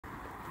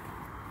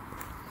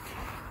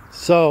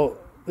So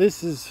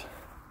this is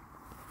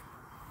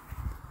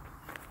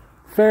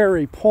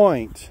Ferry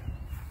Point.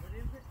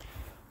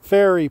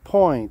 Ferry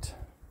Point.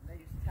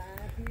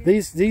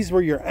 These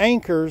were your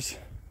anchors,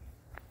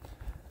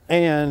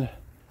 and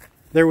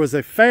there was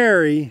a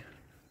ferry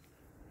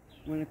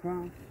went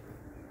across.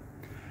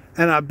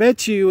 And I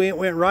bet you it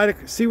went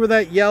right. See where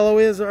that yellow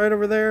is right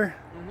over there?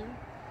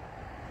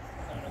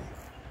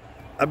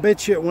 I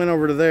bet you it went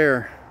over to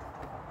there.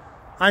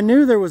 I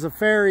knew there was a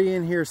ferry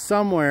in here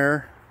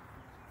somewhere.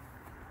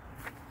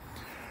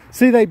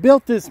 See, they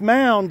built this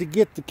mound to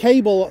get the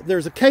cable.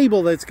 There's a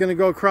cable that's going to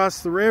go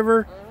across the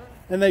river,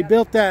 and they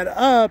built that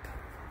up.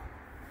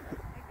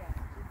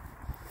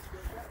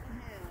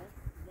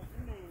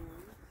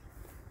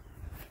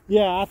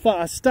 Yeah,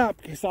 I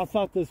stopped because I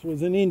thought this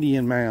was an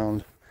Indian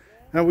mound.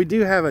 Now we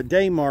do have a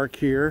day mark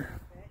here.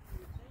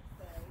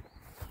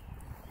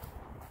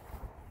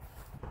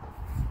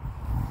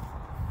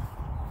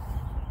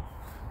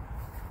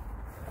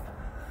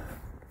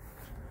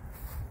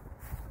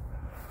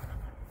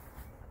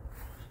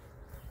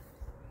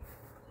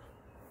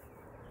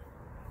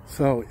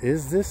 So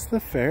is this the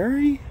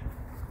ferry?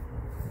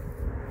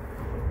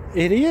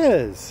 It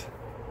is.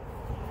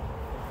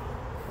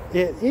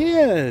 It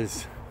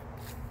is.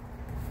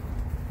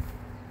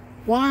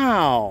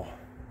 Wow.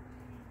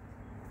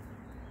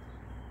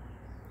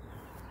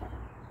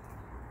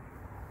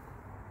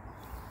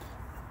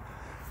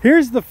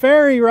 Here's the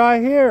ferry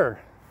right here.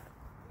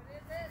 What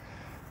is it?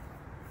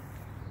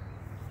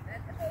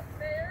 That's the whole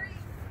ferry?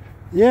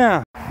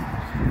 Yeah.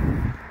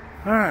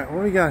 All right, what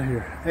do we got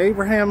here?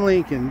 Abraham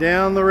Lincoln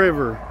down the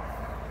river.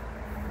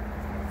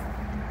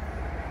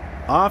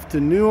 Off to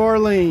New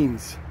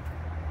Orleans.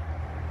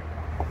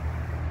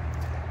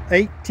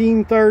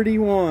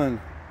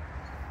 1831.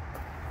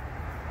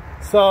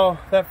 So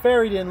that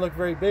ferry didn't look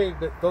very big,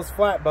 but those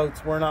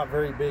flatboats were not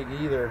very big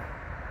either.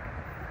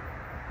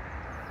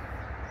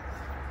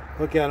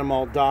 Look at them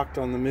all docked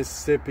on the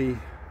Mississippi.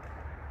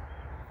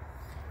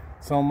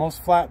 So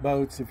most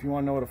flatboats, if you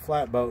want to know what a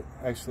flatboat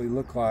actually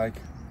look like,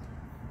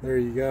 there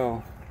you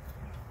go.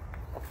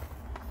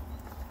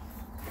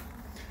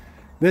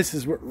 This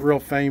is real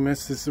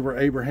famous. This is where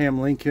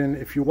Abraham Lincoln,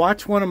 if you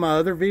watch one of my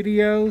other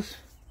videos,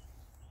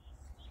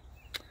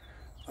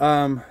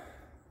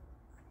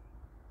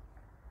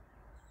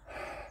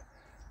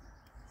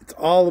 it's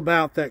all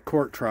about that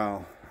court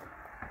trial.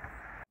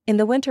 In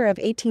the winter of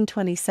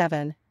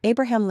 1827,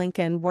 Abraham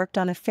Lincoln worked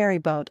on a ferry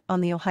boat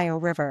on the Ohio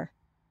River.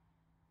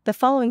 The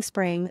following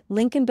spring,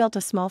 Lincoln built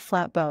a small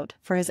flatboat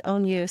for his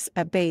own use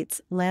at Bates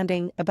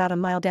Landing about a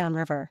mile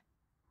downriver.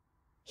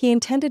 He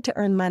intended to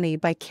earn money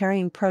by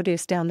carrying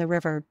produce down the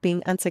river.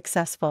 Being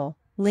unsuccessful,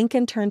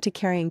 Lincoln turned to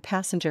carrying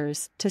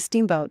passengers to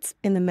steamboats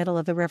in the middle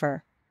of the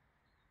river.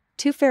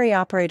 Two ferry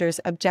operators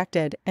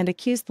objected and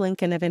accused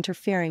Lincoln of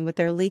interfering with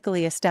their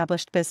legally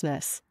established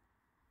business.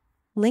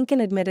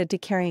 Lincoln admitted to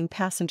carrying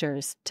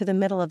passengers to the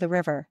middle of the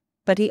river,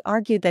 but he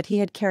argued that he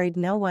had carried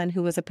no one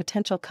who was a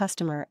potential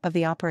customer of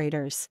the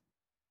operators.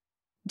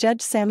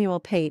 Judge Samuel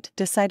Pate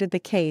decided the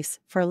case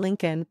for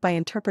Lincoln by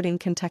interpreting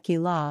Kentucky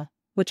law,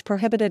 which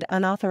prohibited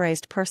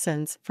unauthorized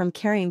persons from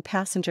carrying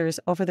passengers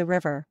over the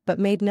river but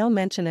made no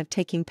mention of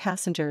taking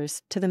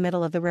passengers to the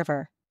middle of the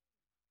river.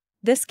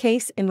 This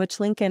case, in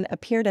which Lincoln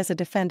appeared as a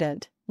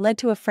defendant, led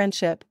to a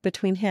friendship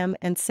between him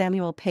and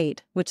Samuel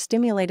Pate, which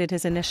stimulated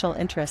his initial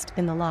interest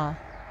in the law.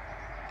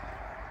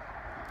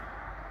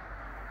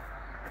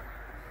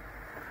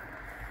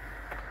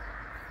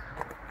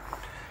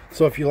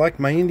 So if you like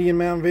my Indian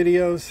mound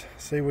videos,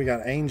 see we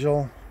got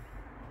Angel.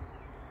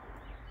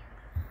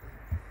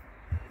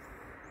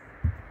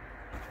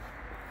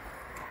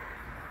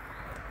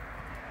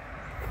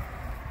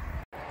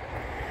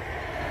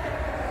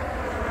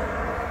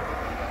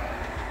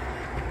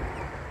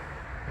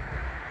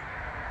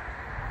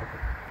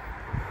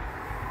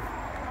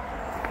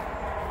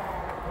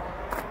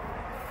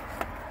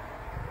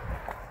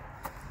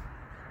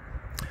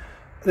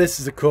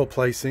 This is a cool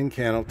place in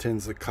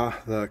Cannleton's, the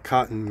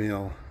cotton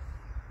mill.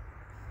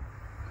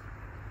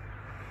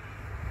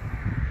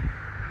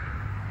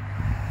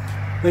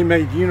 They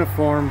made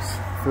uniforms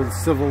for the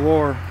Civil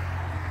War.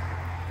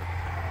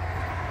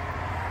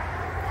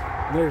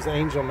 There's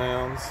Angel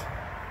Mounds.